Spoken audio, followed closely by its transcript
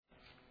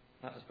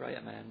That was great,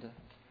 Amanda.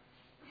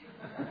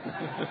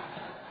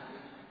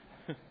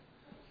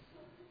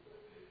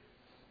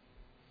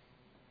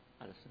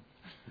 Alison.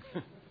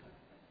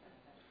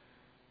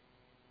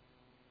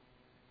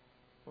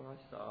 Before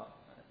I start,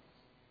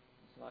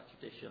 it's like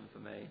tradition for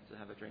me to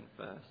have a drink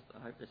first.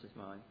 I hope this is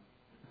mine.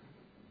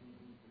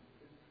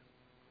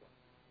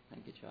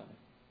 Thank you, Charlie.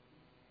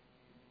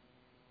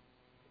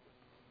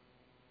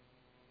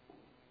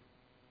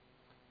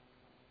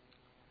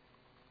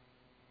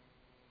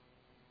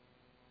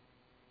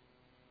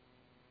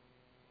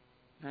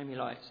 Naomi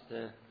likes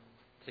to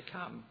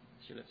come.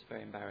 She looks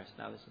very embarrassed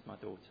now. This is my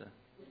daughter,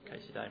 in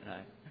case you don't know.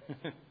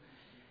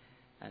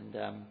 And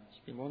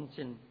she's been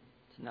wanting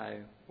to know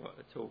what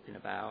we're talking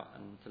about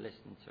and to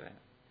listen to it.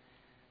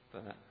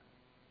 But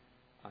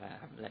I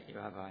haven't let you,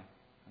 have I?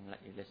 And let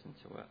you listen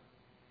to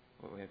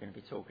what we're going to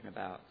be talking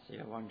about. So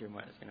you're wondering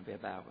what it's going to be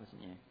about,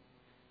 wasn't you?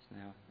 So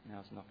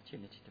now's an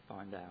opportunity to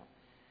find out.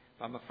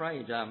 But I'm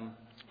afraid,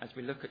 as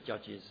we look at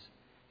Judges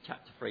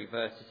chapter 3,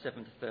 verses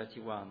 7 to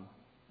 31,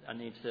 I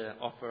need to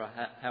offer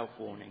a health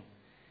warning.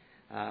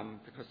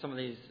 Because some of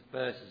these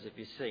verses, if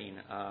you've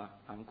seen, are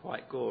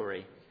quite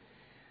gory.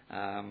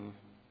 I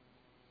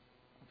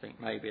think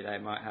maybe they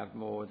might have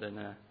more than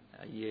a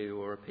U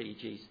or a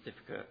PG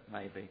certificate,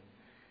 maybe.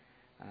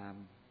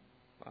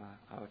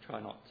 I'll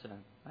try not to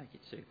make it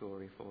too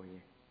gory for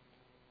you.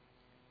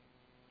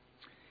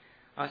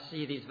 I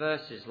see these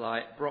verses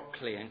like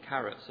broccoli and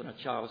carrots on a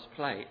child's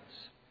plate.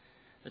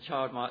 The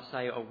child might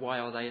say, "Oh, why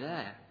are they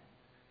there?"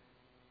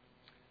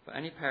 But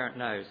any parent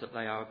knows that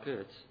they are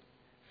good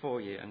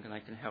for you and they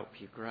can help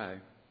you grow.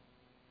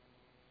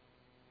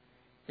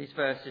 These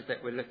verses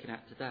that we're looking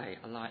at today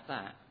are like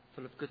that,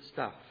 full of good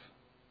stuff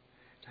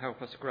to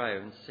help us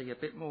grow and see a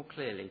bit more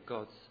clearly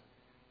God's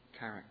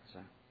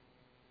character,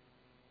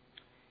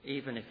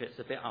 even if it's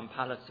a bit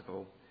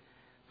unpalatable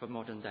for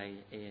modern day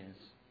ears.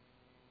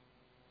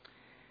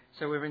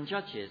 So we're in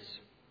Judges.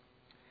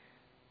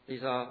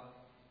 These are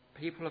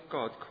people of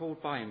God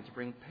called by him to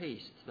bring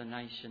peace to the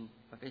nation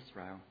of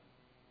Israel.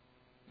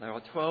 There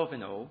are 12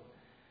 in all,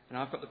 and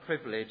I've got the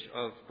privilege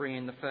of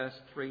bringing the first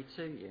 3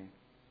 to you,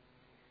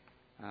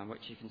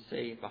 which you can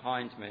see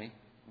behind me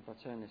if I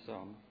turn this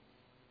on.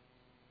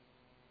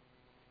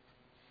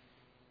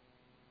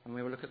 And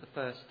we will look at the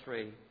first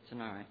 3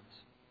 tonight: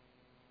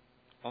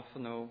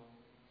 Othniel,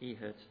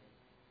 Ehud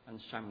and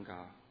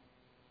Shamgar.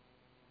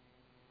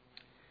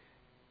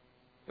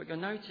 But you'll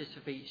notice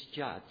of each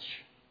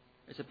judge,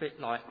 it's a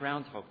bit like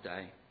Groundhog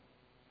Day.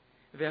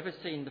 Have you ever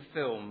seen the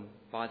film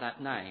by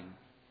that name,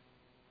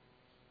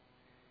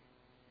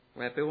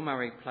 where Bill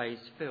Murray plays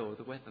Phil,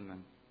 the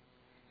weatherman?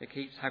 It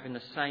keeps having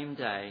the same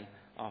day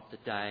after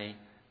day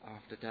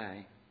after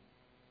day.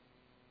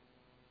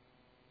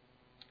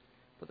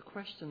 But the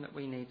question that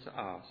we need to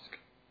ask,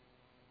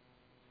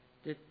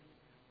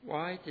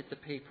 why did the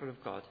people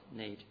of God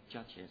need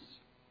judges?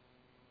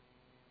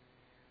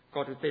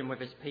 God had been with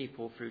his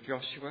people through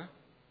Joshua,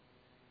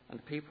 and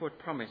the people had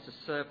promised to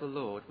serve the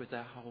Lord with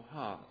their whole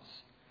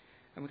hearts.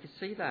 And we can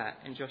see that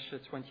in Joshua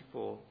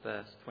 24,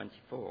 verse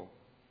 24.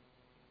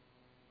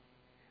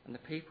 And the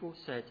people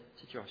said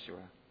to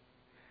Joshua,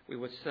 "We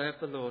will serve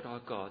the Lord our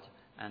God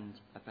and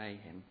obey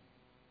him."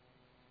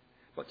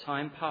 But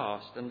time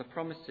passed and the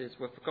promises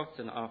were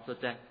forgotten after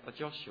the death of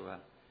Joshua.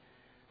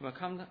 And we'll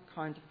kind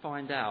of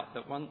find out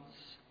that once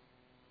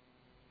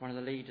one of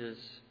the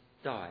leaders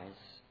dies,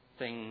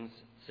 things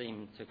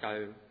seem to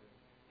go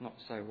not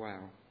so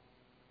well.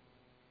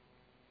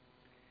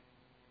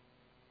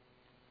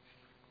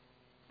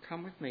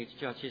 Come with me to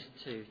Judges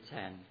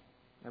 2:10.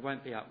 They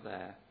won't be up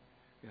there.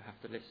 You'll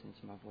have to listen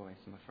to my voice,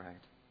 I'm afraid.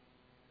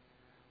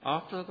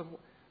 After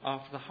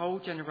the whole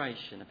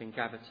generation had been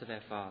gathered to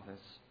their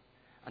fathers,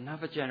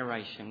 another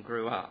generation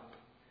grew up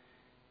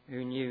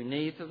who knew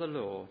neither the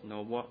Lord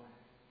nor what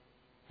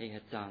he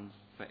had done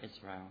for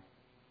Israel.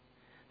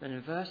 Then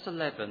in verse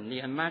 11,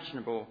 the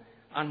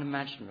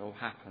unimaginable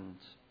happened.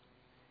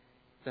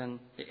 Then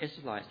the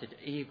Israelites did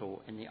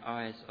evil in the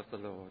eyes of the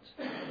Lord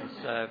and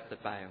served the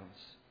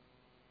Baals.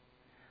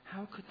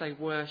 How could they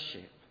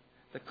worship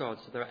the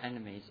gods of their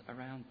enemies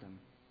around them?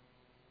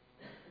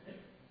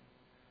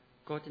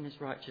 God, in his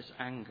righteous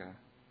anger,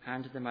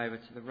 handed them over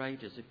to the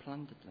raiders who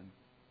plundered them.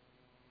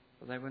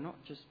 But they were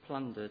not just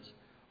plundered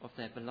of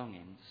their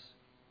belongings,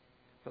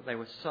 but they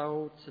were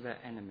sold to their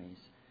enemies,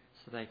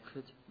 so they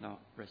could not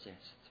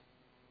resist.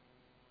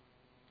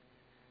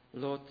 The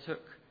Lord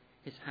took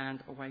his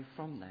hand away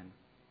from them,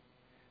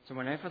 so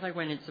whenever they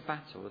went into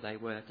battle, they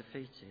were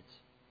defeated.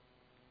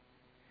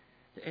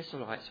 The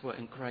Israelites were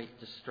in great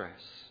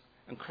distress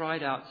and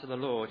cried out to the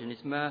Lord in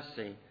his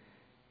mercy.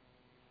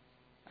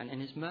 And in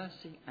his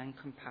mercy and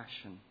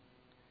compassion,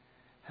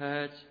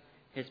 heard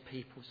his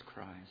people's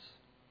cries.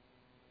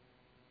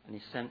 And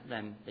he sent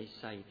them these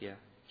saviour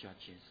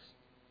judges.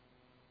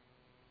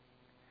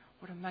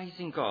 What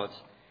amazing God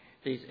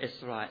these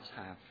Israelites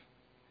have.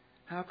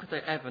 How could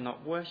they ever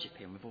not worship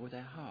him with all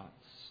their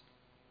hearts?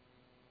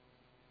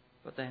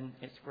 But then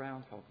it's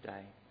Groundhog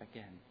Day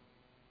again.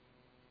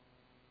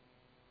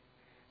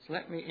 It's So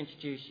let me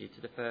introduce you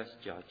to the first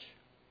judge,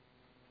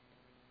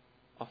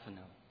 Othniel.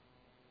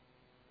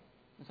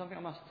 And something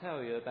I must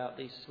tell you about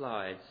these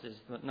slides is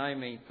that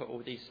Naomi put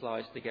all these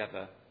slides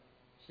together.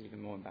 She's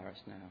even more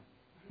embarrassed now.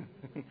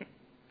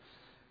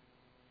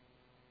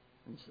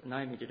 And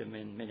Naomi did them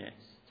in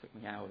minutes. It took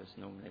me hours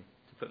normally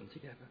to put them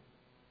together.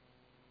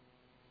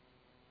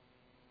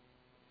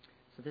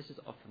 So this is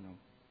Othniel.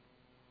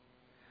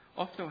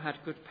 Othniel had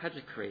good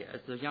pedigree as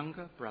the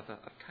younger brother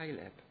of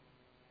Caleb.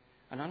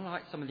 And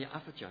unlike some of the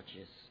other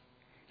judges,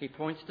 he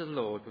pointed to the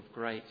Lord with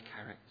great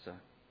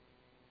character.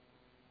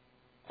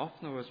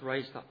 Othniel was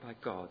raised up by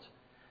God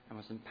and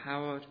was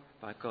empowered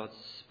by God's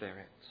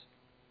Spirit.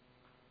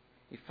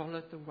 He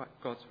followed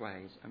God's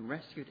ways and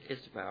rescued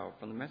Israel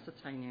from the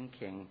Mesopotamian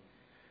king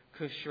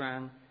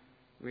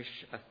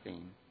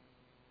Cushran-Rishathaim,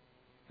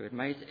 who had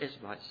made the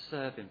Israelites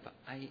serve him for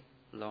 8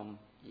 long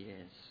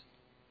years.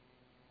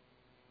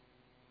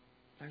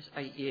 Those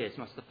 8 years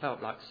must have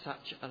felt like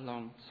such a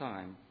long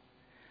time,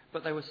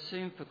 but they were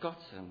soon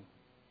forgotten,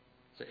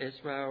 so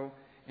Israel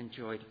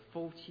enjoyed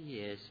 40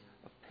 years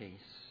of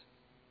peace.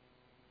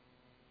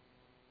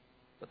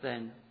 But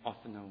then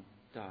Othniel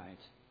died.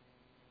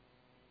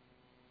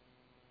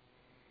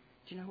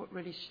 Do you know what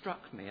really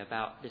struck me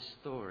about this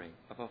story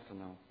of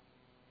Othniel?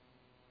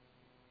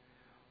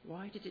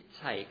 Why did it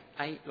take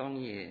 8 long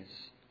years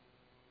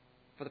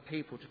for the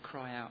people to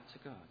cry out to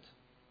God?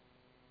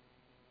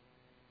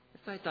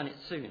 If they'd done it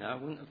sooner,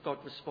 wouldn't have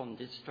God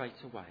responded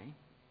straight away?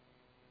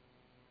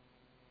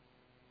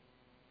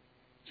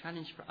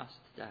 Challenge for us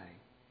today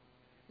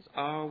is,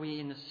 are we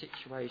in a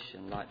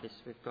situation like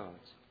this with God?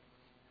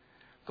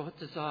 God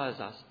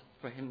desires us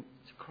for him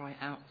to cry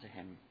out to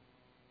him.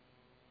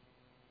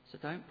 So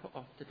don't put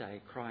off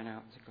today crying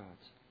out to God.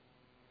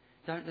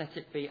 Don't let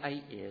it be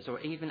 8 years or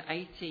even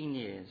 18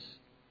 years,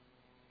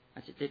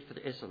 as it did for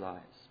the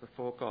Israelites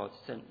before God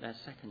sent their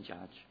second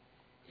judge,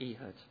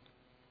 Ehud.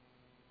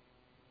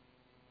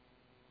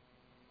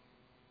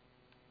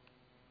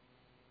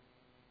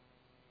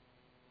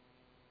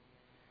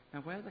 Now,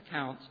 where the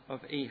account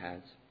of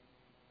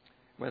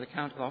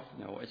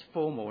Othniel is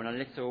formal and a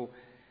little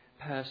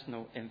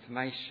personal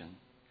information,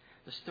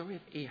 the story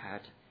of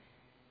Ehud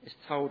is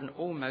told in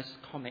almost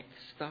comic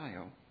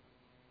style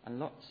and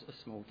lots of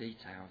small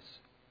details,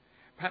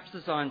 perhaps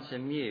designed to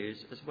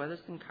amuse as well as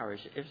to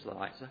encourage the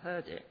Israelites who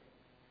heard it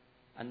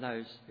and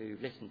those who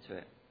listened to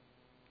it,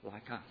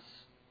 like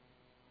us.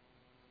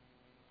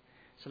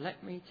 So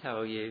let me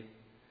tell you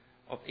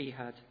of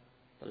Ehud,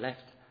 the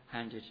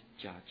left-handed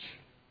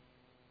judge,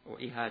 or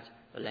Ehud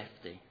the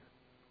lefty.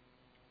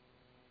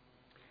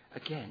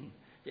 Again,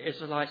 the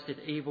Israelites did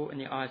evil in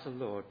the eyes of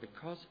the Lord.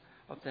 Because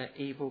of their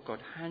evil, God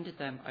handed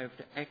them over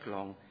to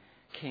Eglon,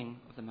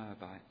 king of the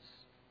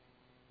Moabites.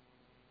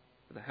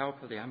 With the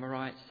help of the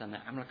Amorites and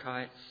the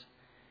Amalekites,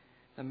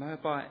 the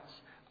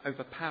Moabites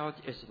overpowered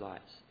the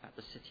Israelites at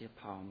the city of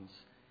Palms.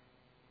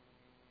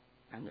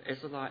 And the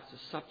Israelites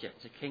were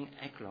subject to King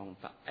Eglon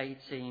for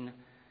 18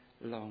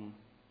 long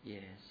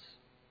years.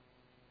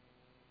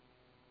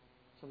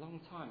 It's a long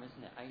time,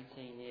 isn't it?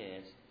 18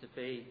 years to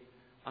be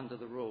under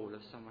the rule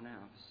of someone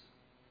else.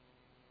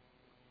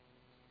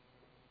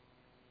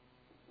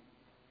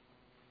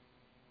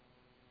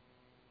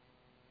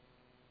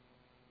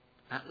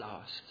 At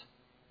last,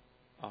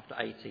 after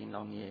 18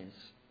 long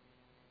years,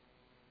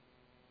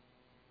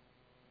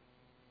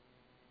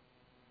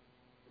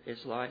 the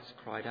Israelites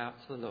cried out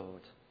to the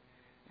Lord,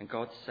 and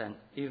God sent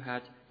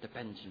Ehud the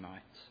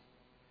Benjamite.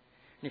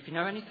 And if you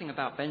know anything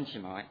about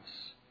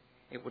Benjamites,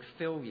 it would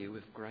fill you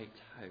with great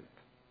hope.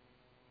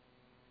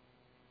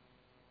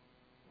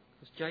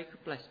 Because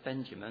Jacob blessed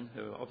Benjamin,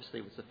 who obviously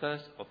was the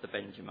first of the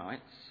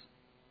Benjamites,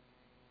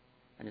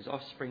 and his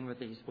offspring with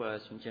these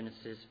words from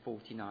Genesis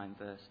 49,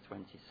 verse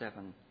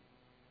 27.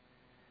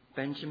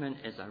 Benjamin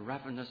is a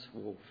ravenous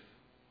wolf.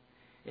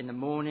 In the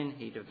morning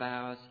he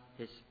devours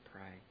his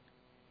prey.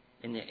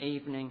 In the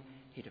evening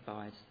he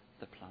divides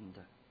the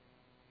plunder.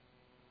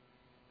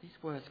 These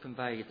words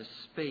convey the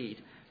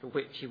speed with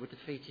which he would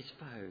defeat his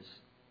foes.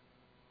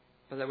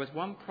 But there was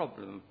one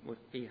problem with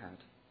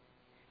Ehud.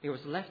 He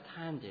was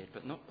left-handed,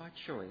 but not by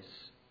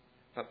choice,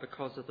 but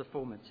because of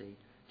deformity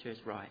to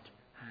his right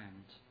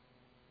hand.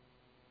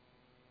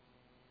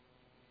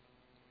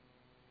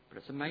 But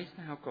it's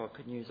amazing how God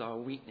can use our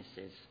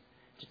weaknesses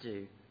to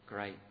do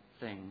great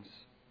things.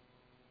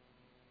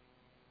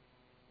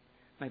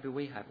 Maybe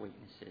we have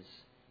weaknesses,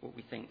 what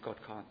we think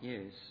God can't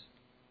use.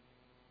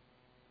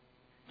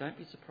 Don't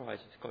be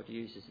surprised if God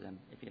uses them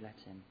if you let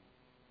him.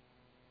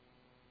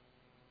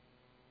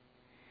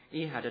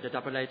 Ehud had a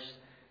double-edged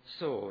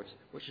sword,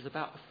 which is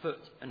about 1.5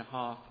 foot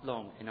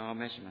long in our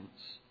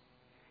measurements.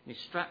 And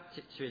he strapped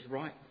it to his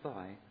right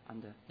thigh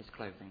under his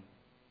clothing.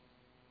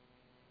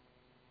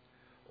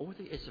 All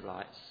the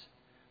Israelites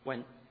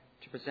went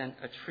to present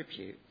a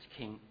tribute to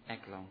King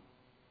Eglon.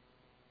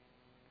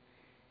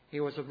 He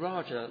was a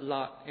rather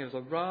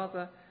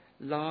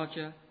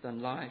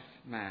larger-than-life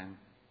man.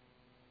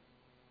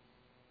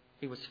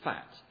 He was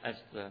fat,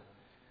 as the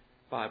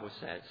Bible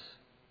says,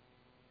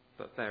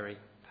 but very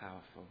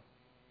powerful.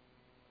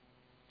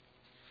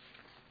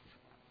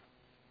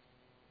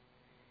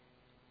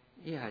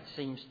 Ehud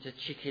seems to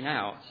chicken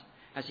out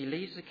as he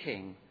leaves the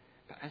king,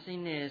 but as he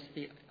nears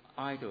the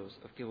idols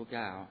of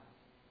Gilgal,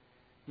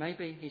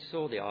 maybe he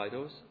saw the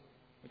idols,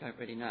 we don't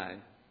really know,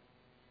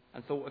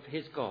 and thought of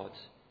his God,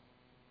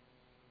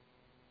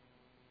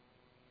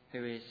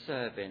 who he is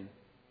serving,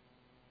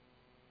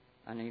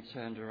 and he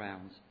turned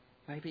around.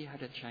 Maybe he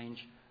had a change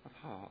of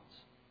heart.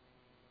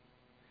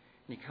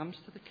 And he comes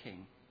to the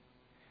king.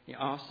 He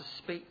asks to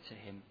speak to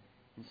him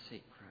in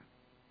secret.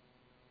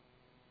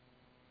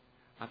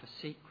 I have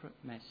a secret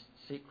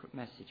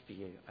message for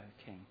you, O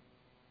king.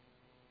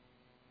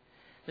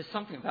 There's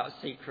something about a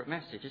secret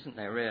message, isn't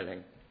there, really?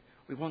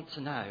 We want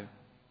to know.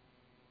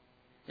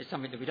 It's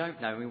something that we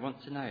don't know, we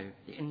want to know.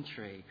 The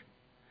intrigue.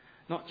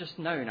 Not just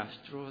knowing us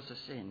draws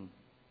us in.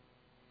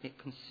 It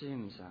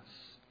consumes us.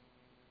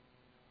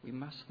 We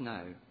must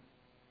know.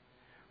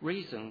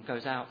 Reason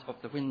goes out of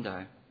the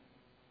window.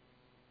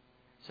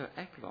 So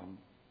Eglon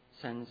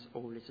sends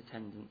all his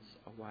attendants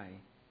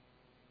away.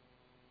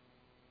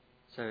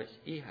 So it's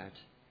Ehud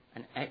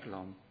and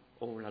Eglon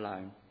all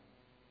alone.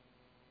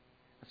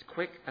 As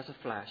quick as a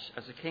flash,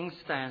 as the king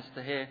stands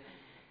to hear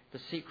the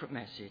secret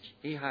message,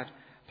 Ehud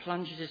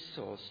plunges his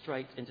sword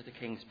straight into the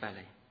king's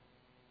belly.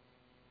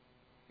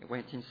 It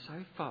went in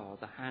so far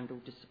the handle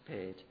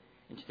disappeared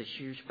into the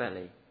huge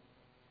belly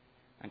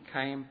and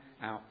came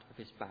out of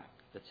his back,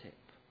 the tip.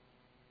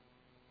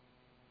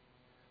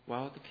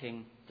 While the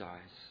king dies,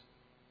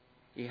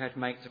 Ehud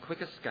makes a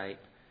quick escape,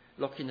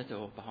 locking the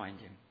door behind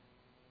him.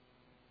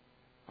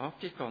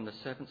 After he'd gone, the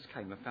servants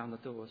came and found the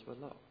doors were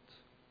locked.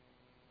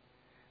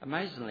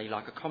 Amazingly,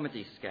 like a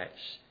comedy sketch,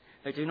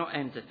 they do not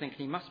enter thinking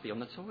he must be on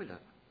the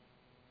toilet.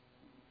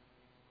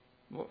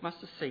 What must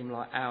have seemed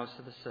like hours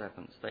to the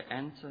servants, they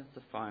enter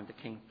to find the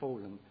king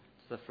fallen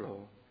to the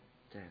floor,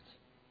 dead.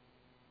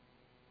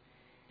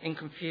 In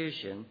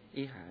confusion,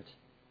 Ehud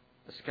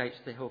escapes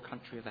the hill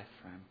country of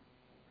Ephraim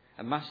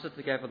and mustered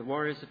together the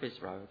warriors of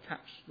Israel who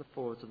captured the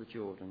fords of the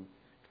Jordan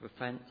to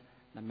prevent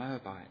the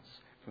Moabites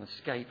from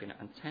escaping,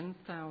 and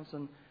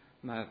 10,000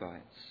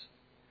 Moabites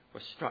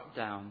were struck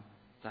down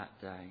that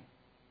day.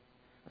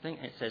 I think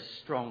it says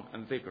strong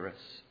and vigorous.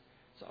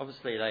 So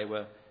obviously they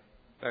were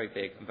very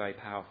big and very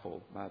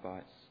powerful,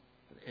 Moabites.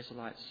 But the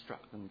Israelites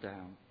struck them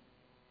down.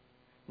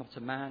 Not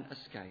a man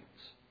escaped.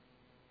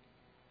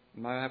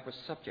 Moab was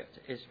subject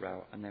to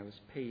Israel, and there was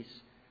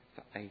peace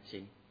for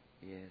 80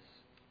 years.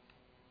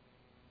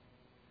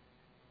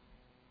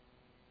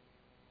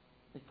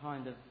 It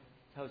kind of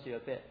tells you a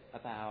bit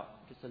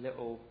about just a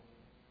little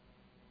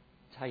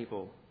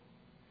table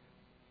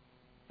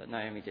that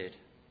Naomi did.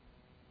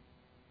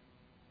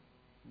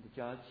 The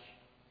judge,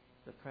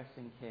 the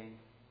pressing king,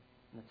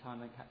 and the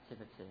time of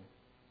captivity.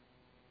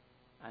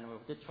 And we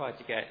did try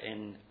to get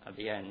in at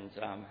the end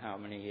how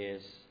many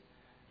years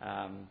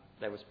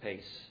there was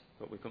peace,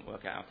 but we couldn't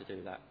work out how to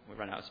do that. We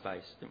ran out of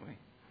space, didn't we?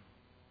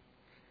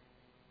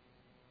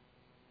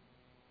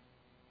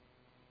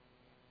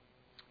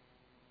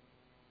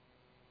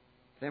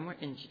 Then we're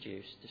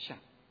introduced to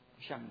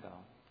Shamgar,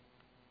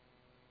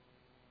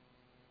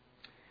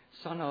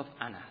 son of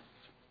Anath.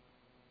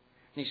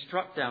 And he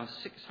struck down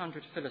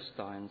 600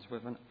 Philistines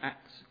with an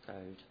axe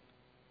goad,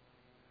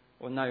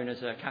 or known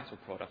as a cattle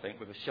prod, I think,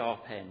 with a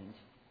sharp end.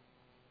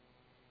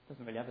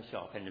 Doesn't really have a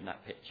sharp end in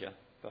that picture,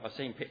 but I've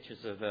seen pictures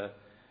of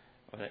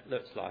what it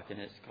looks like, and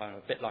it's kind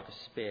of a bit like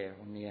a spear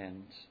on the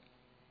end.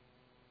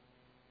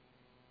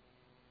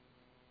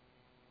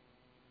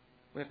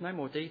 We have no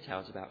more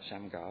details about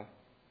Shamgar,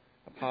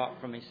 apart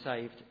from he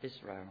saved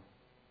Israel.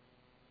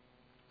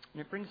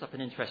 And it brings up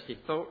an interesting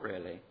thought,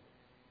 really.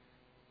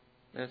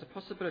 There's a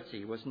possibility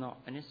he was not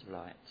an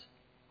Israelite,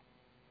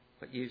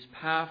 but used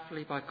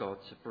powerfully by God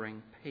to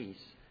bring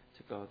peace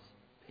to God's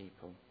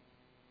people.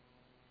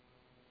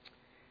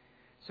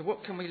 So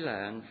what can we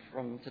learn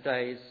from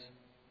today's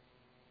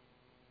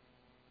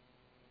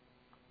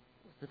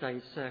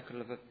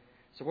circle of...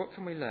 So what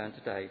can we learn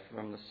today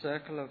from the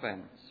circle of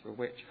events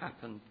which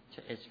happened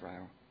to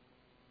Israel?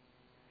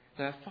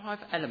 There are 5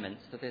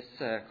 elements to this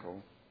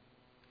circle.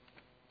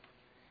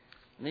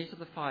 And these are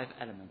the 5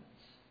 elements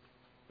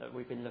that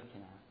we've been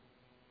looking at.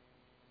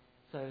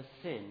 So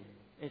sin,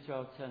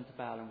 Israel turned to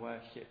Baal and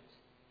worshipped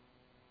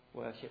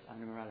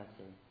and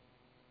immorality.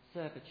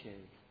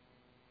 Servitude,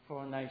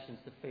 foreign nations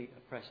defeat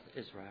oppressed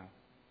Israel.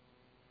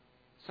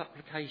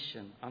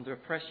 Supplication, under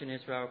oppression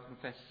Israel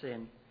confessed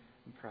sin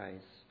and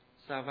praise.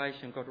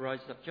 Salvation, God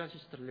rises up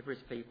judges to deliver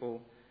his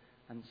people,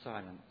 and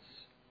silence.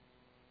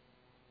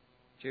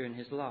 During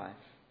his life,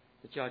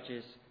 the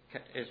judges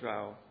kept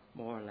Israel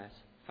more or less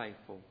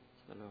faithful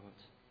to the Lord.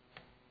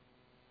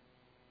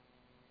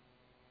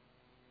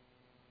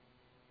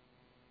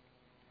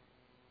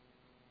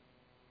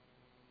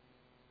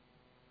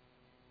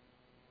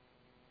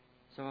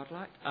 So I'd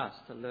like us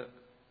to look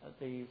at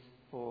these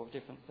 4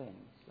 different things.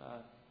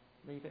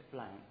 Leave it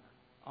blank.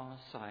 Our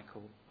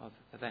cycle of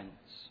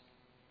events.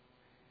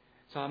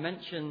 So I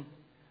mentioned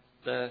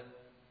the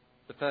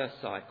first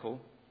cycle.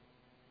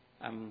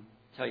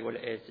 Tell you what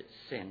it is. It's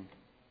sin.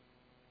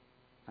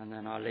 And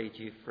then I'll lead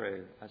you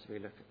through as we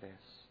look at this.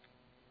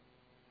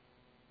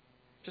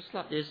 Just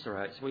like the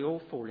Israelites, we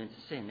all fall into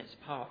sin. It's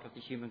part of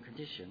the human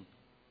condition.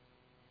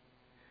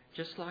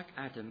 Just like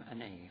Adam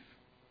and Eve,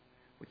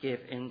 we give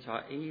in to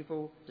our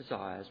evil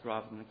desires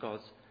rather than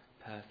God's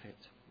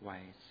perfect ways.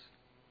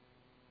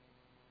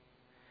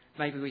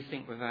 Maybe we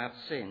think without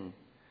sin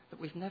that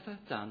we've never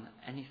done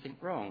anything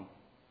wrong.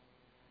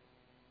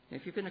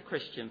 If you've been a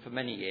Christian for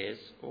many years,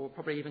 or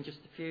probably even just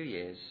a few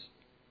years,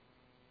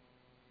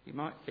 you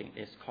might think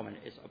this comment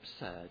is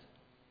absurd.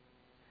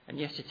 And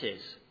yes, it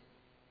is.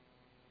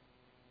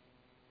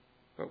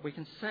 But we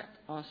can set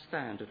our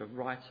standard of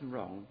right and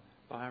wrong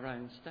by our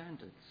own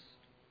standards.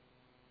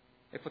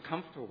 If we're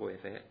comfortable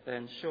with it,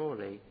 then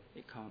surely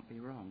it can't be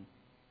wrong.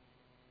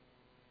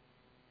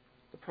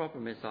 The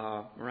problem is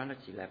our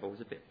morality level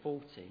is a bit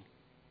faulty.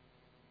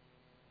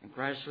 And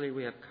gradually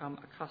we have become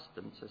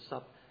accustomed to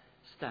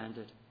a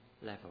substandard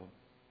level.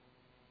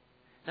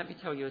 Let me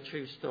tell you a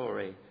true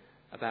story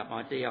about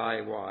my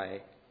DIY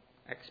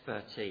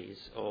expertise,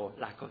 or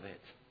lack of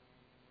it.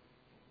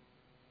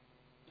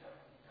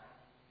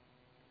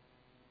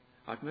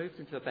 I'd moved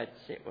into a bed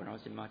sit when I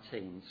was in my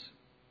teens,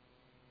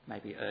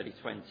 maybe early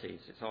 20s.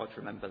 It's hard to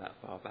remember that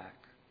far back.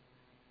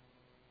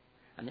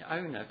 And the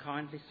owner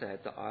kindly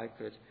said that I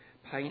could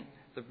paint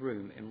the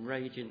room in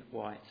radiant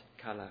white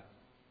colour.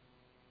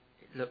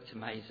 It looked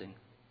amazing.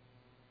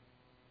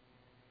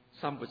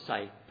 Some would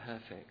say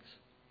perfect.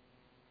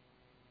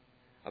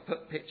 I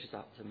put pictures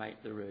up to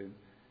make the room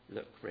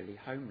look really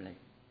homely.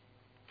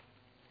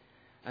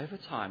 Over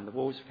time, the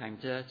walls became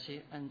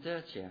dirtier and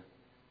dirtier,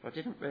 but I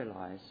didn't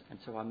realise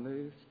until I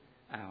moved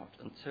out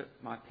and took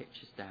my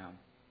pictures down.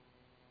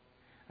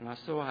 And I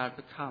saw how I'd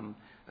become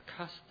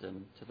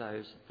accustomed to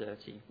those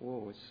dirty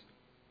walls.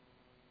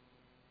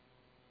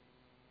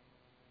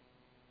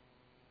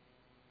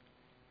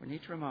 We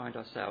need to remind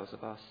ourselves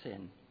of our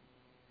sin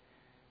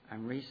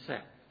and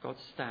reset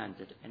God's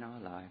standard in our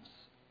lives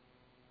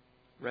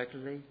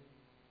regularly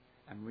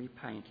and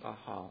repaint our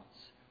hearts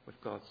with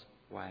God's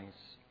ways.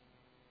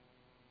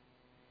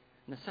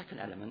 And the second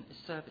element is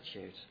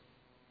servitude.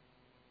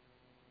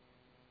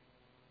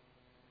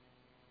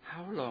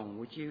 How long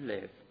would you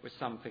live with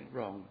something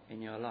wrong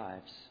in your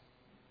lives?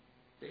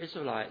 The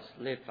Israelites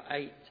lived for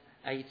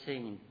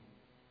 18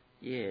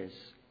 years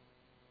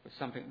with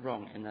something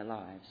wrong in their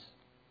lives.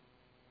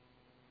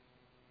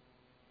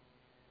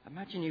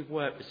 Imagine you've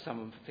worked with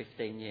someone for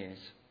 15 years.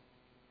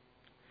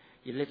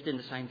 You lived in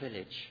the same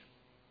village.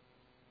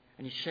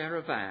 And you share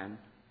a van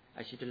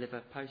as you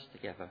deliver post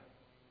together.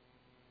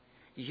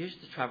 You used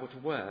to travel to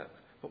work,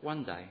 but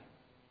one day,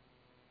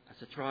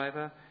 as a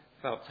driver,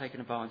 felt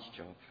taken advantage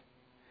of.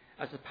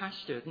 As a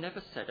pastor had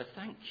never said a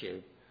thank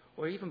you,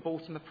 or even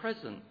bought him a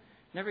present,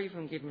 never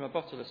even given him a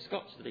bottle of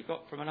scotch that he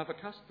got from another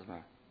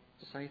customer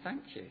to say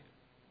thank you.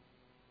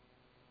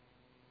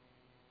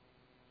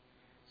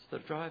 So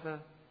the driver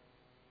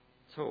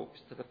talks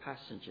to the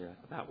passenger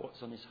about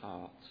what's on his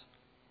heart,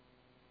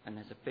 and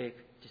there's a big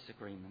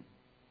disagreement.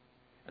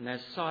 And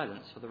there's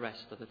silence for the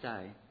rest of the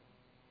day.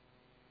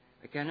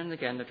 Again and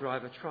again, the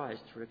driver tries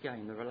to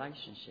regain the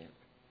relationship,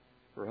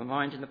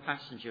 reminding the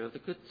passenger of the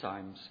good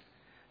times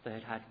they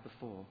had had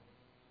before.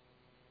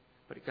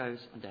 But it goes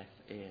on deaf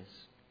ears.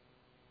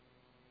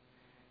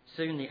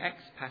 Soon the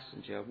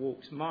ex-passenger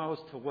walks miles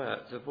to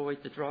work to avoid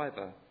the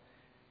driver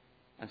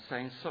and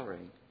saying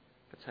sorry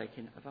for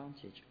taking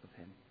advantage of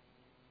him.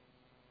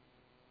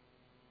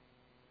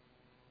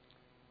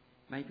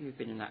 Maybe you've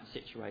been in that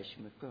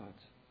situation with God.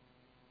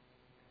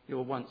 You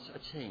were once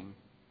a team.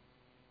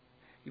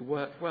 You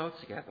worked well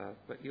together,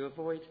 but you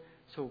avoid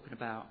talking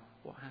about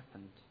what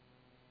happened.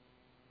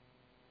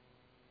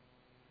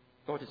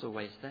 God is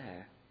always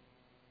there.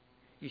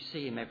 You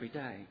see him every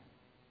day.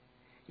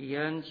 He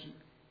yearns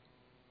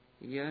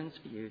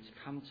for you to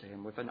come to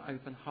him with an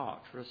open heart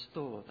to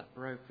restore that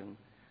broken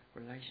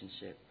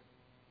relationship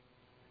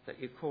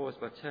that you caused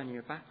by turning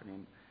your back on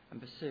him and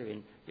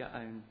pursuing your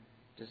own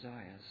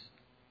desires.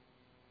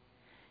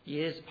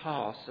 Years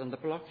pass and the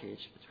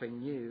blockage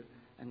between you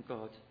and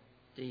God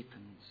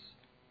deepens.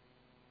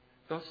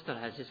 God still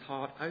has his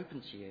heart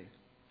open to you,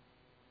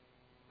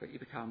 but you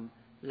become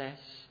less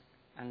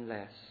and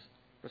less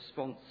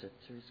responsive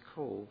to his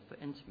call for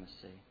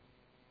intimacy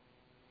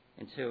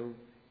until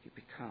you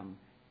become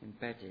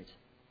embedded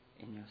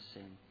in your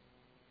sin.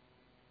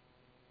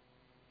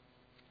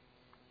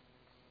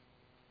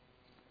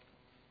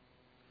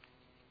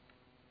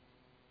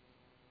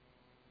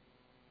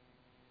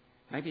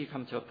 Maybe you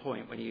come to a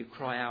point when you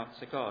cry out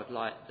to God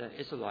like the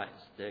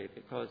Israelites do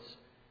because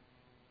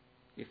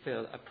you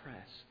feel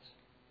oppressed.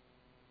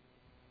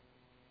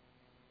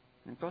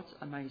 And God's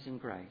amazing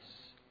grace,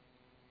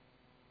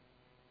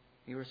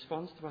 he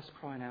responds to us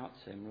crying out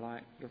to him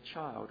like your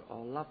child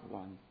or loved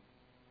one,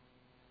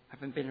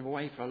 having been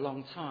away for a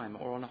long time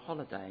or on a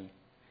holiday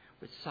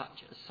with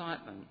such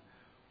excitement,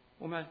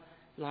 almost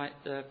like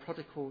the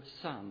prodigal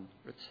son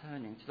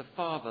returning to the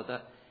father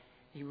that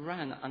he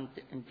ran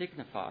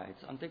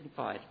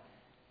undignified,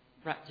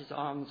 wrapped his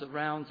arms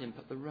around him,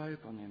 put the robe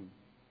on him,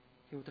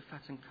 killed the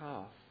fattened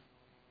calf.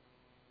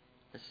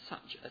 There's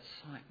such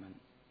excitement.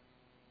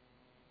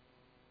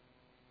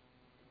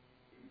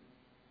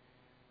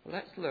 So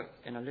let's look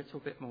in a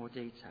little bit more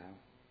detail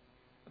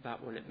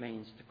about what it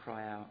means to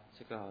cry out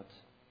to God.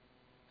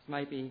 'Cause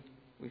maybe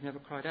we've never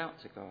cried out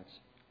to God.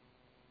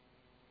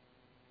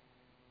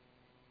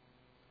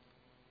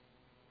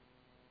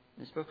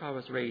 In this book I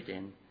was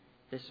reading,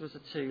 this was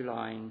a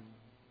 2-line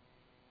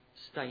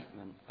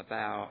statement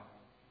about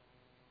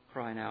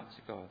crying out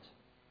to God.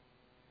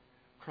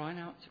 Crying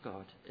out to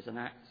God is an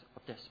act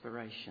of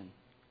desperation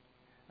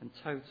and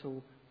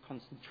total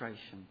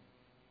concentration.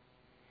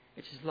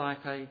 It is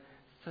like a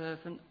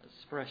fervent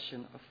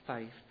expression of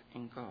faith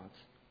in God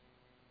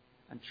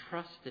and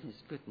trust in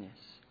his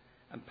goodness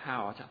and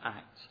power to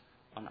act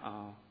on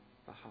our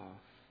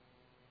behalf.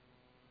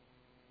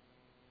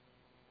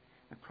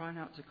 And crying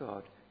out to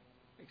God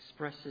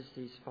expresses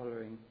these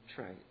following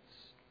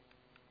traits.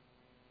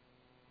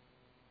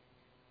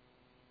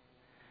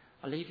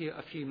 I'll leave you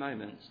a few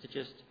moments to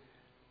just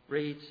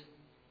read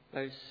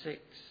those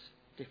 6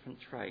 different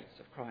traits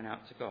of crying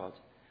out to God,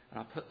 and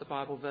I'll put the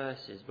Bible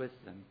verses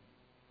with them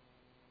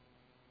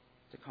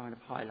to kind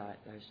of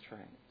highlight those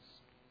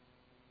traits.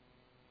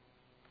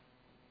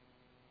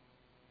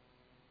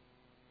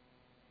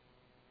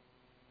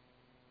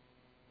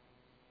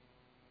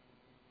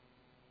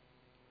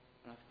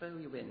 And I'll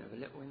fill you in with a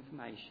little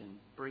information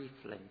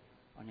briefly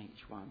on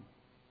each one.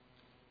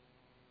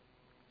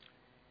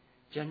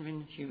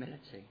 Genuine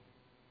humility.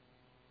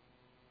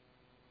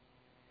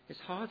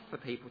 It's hard for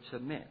people to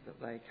admit that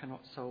they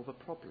cannot solve a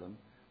problem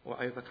or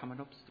overcome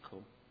an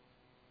obstacle.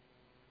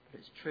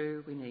 But it's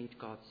true, we need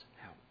God's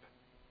help.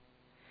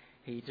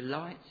 He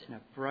delights in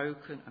a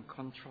broken and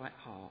contrite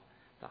heart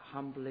that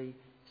humbly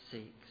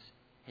seeks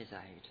his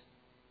aid.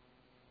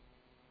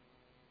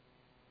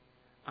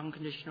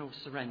 Unconditional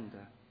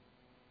surrender.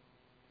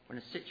 When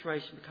a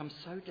situation becomes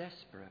so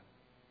desperate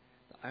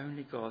that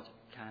only God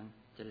can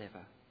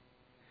deliver.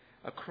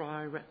 A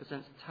cry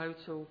represents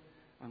total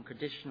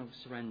unconditional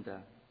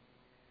surrender.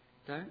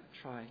 Don't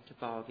try to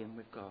bargain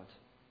with God.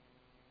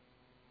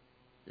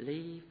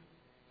 Leave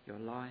your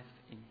life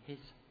in his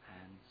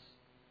hands.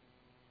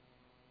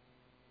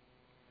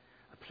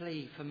 A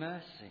plea for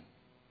mercy.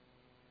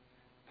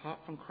 Apart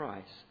from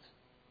Christ,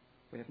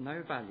 we have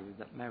no value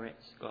that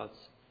merits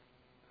God's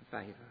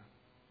favour.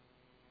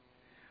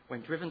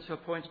 When driven to a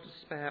point of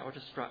despair or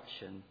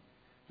destruction,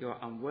 your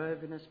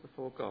unworthiness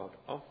before God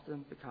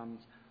often becomes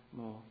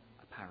more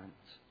apparent.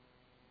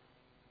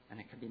 And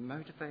it can be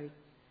motivate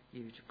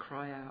you to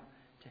cry out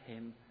to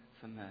him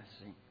for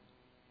mercy.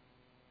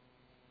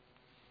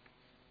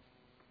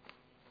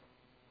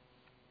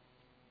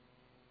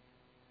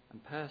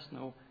 And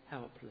personal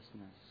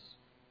helplessness.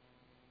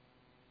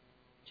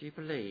 Do you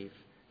believe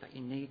that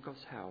you need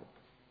God's help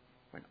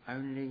when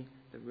only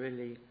the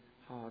really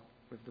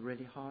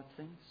hard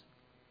things?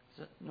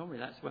 So normally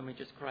that's when we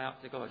just cry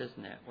out to God,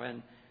 isn't it?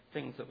 When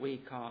things that we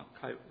can't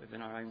cope with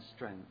in our own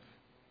strength.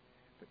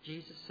 But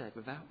Jesus said,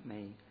 without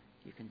me,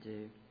 you can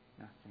do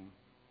nothing.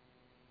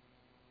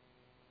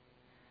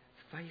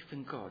 Faith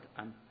in God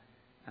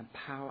and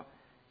power,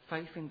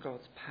 faith in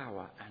God's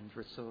power and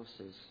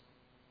resources.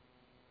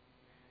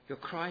 Your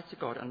cry to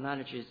God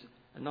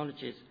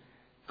acknowledges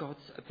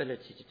God's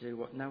ability to do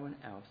what no one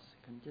else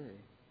can do.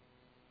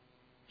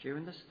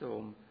 During the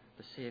storm,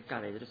 the Sea of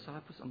Galilee, the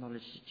disciples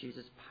acknowledged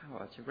Jesus'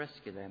 power to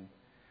rescue them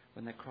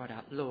when they cried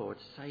out, Lord,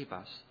 save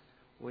us,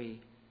 we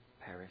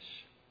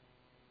perish.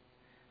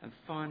 And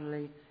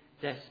finally,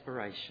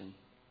 desperation.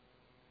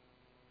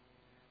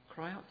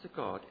 Cry out to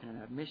God in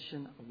an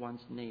admission of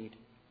one's need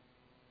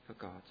for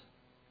God.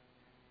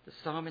 The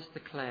psalmist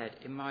declared,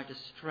 in my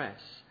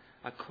distress,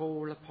 I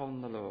call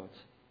upon the Lord.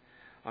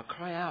 I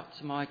cry out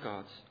to my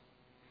God.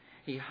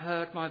 He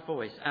heard my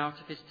voice out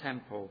of his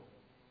temple,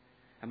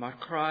 and my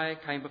cry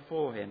came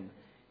before him,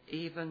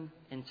 even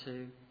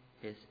into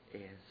his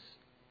ears.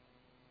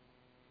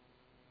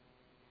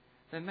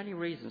 There are many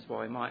reasons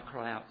why we might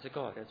cry out to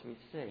God, as we've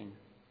seen.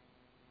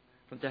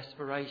 From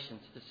desperation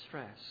to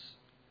distress.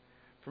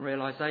 From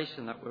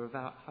realisation that we're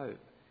without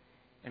hope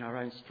in our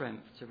own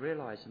strength to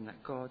realising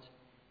that God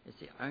is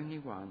the only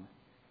one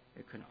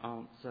who can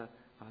answer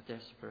our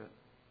desperate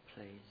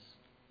pleas.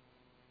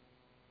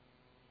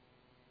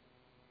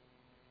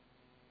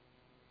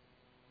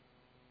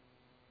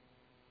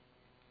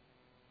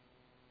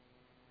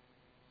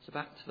 So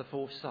back to the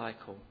 4th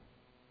cycle.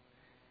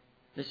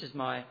 This is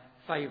my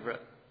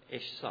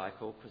favourite-ish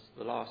cycle because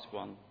the last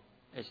one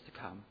is to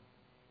come.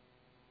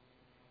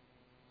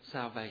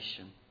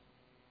 Salvation.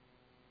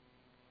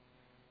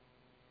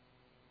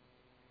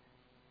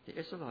 The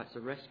Israelites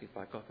were rescued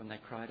by God when they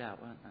cried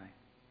out, weren't they?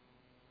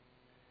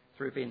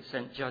 Through being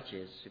sent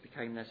judges who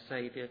became their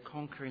saviour,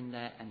 conquering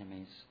their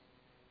enemies.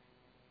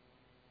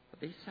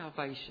 But these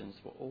salvations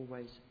were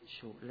always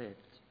short-lived.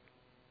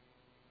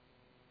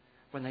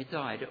 When they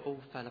died, it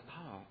all fell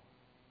apart.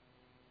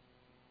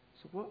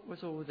 So what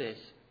was all this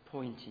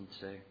pointing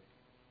to?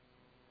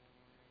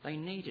 They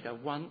needed a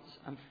once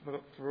and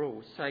for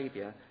all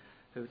Saviour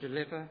who would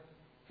deliver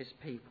his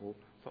people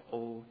for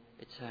all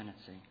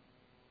eternity.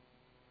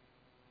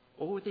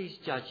 All these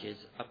judges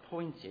are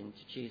pointing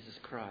to Jesus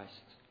Christ,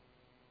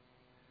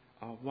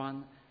 our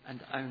one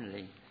and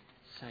only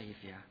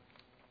Saviour.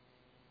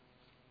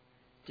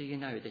 Do you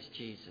know this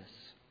Jesus,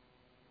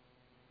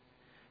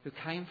 who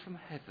came from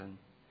heaven,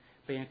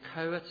 being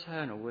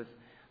co-eternal with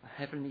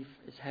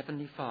his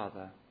heavenly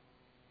Father,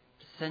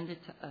 descended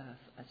to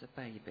earth as a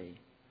baby,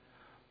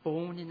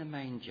 born in a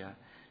manger,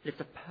 lived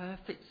a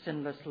perfect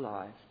sinless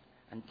life,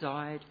 and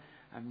died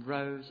and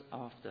rose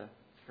after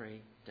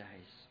 3 days?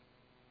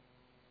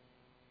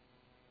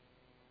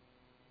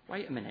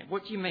 Wait a minute,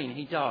 what do you mean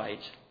he died?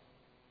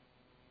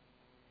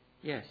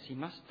 Yes, he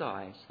must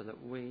die so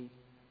that we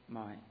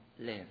might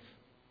live.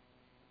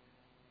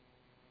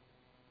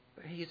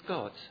 But he is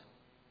God,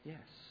 yes.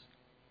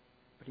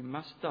 But he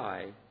must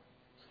die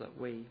so that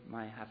we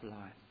may have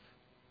life.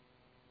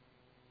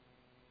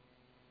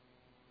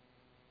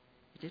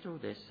 He did all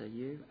this so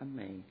you and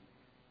me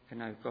can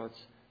know God's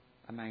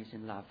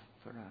amazing love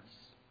for us.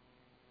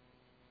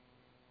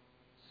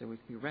 So we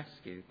can be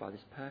rescued by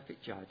this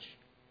perfect judge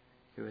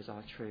who is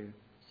our true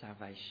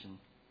salvation.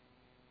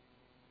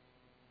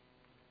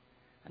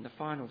 And the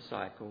final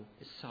cycle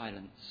is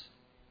silence.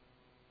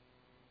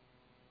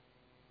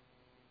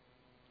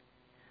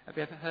 Have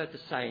you ever heard the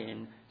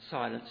saying,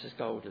 silence is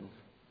golden?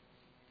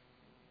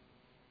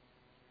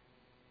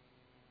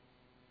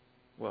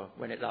 Well,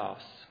 when it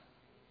lasts.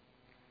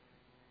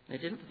 And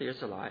it didn't for the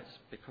Israelites,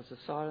 because the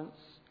silence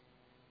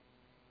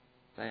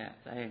they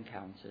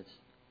encountered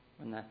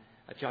when a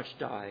judge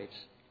died,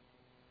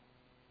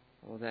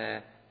 or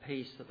their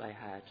peace that they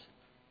had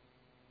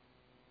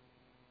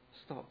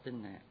stopped,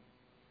 didn't it?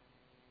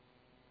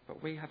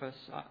 But we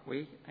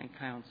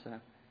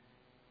encounter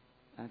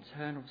an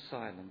eternal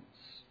silence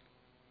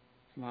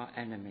from our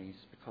enemies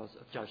because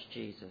of Judge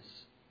Jesus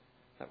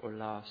that will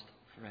last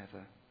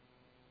forever.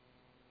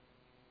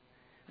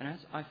 And as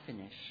I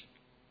finish,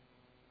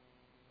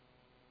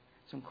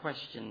 some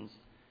questions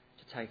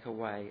to take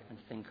away and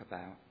think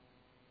about.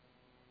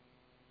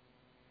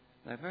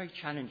 They're very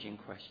challenging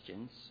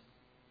questions.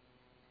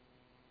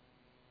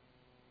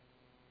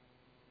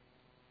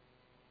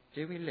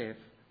 Do we live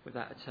with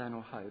that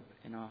eternal hope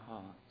in our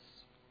hearts?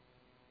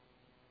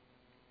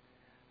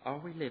 Are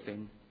we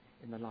living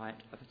in the light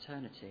of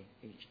eternity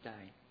each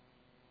day?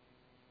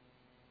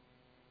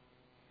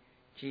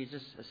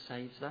 Jesus has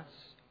saved us,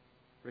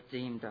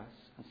 redeemed us,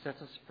 and set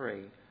us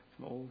free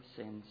from all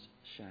sin's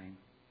shame.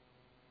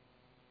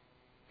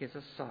 Gives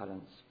us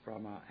silence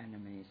from our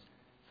enemies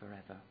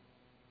forever.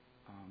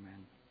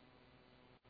 Amen.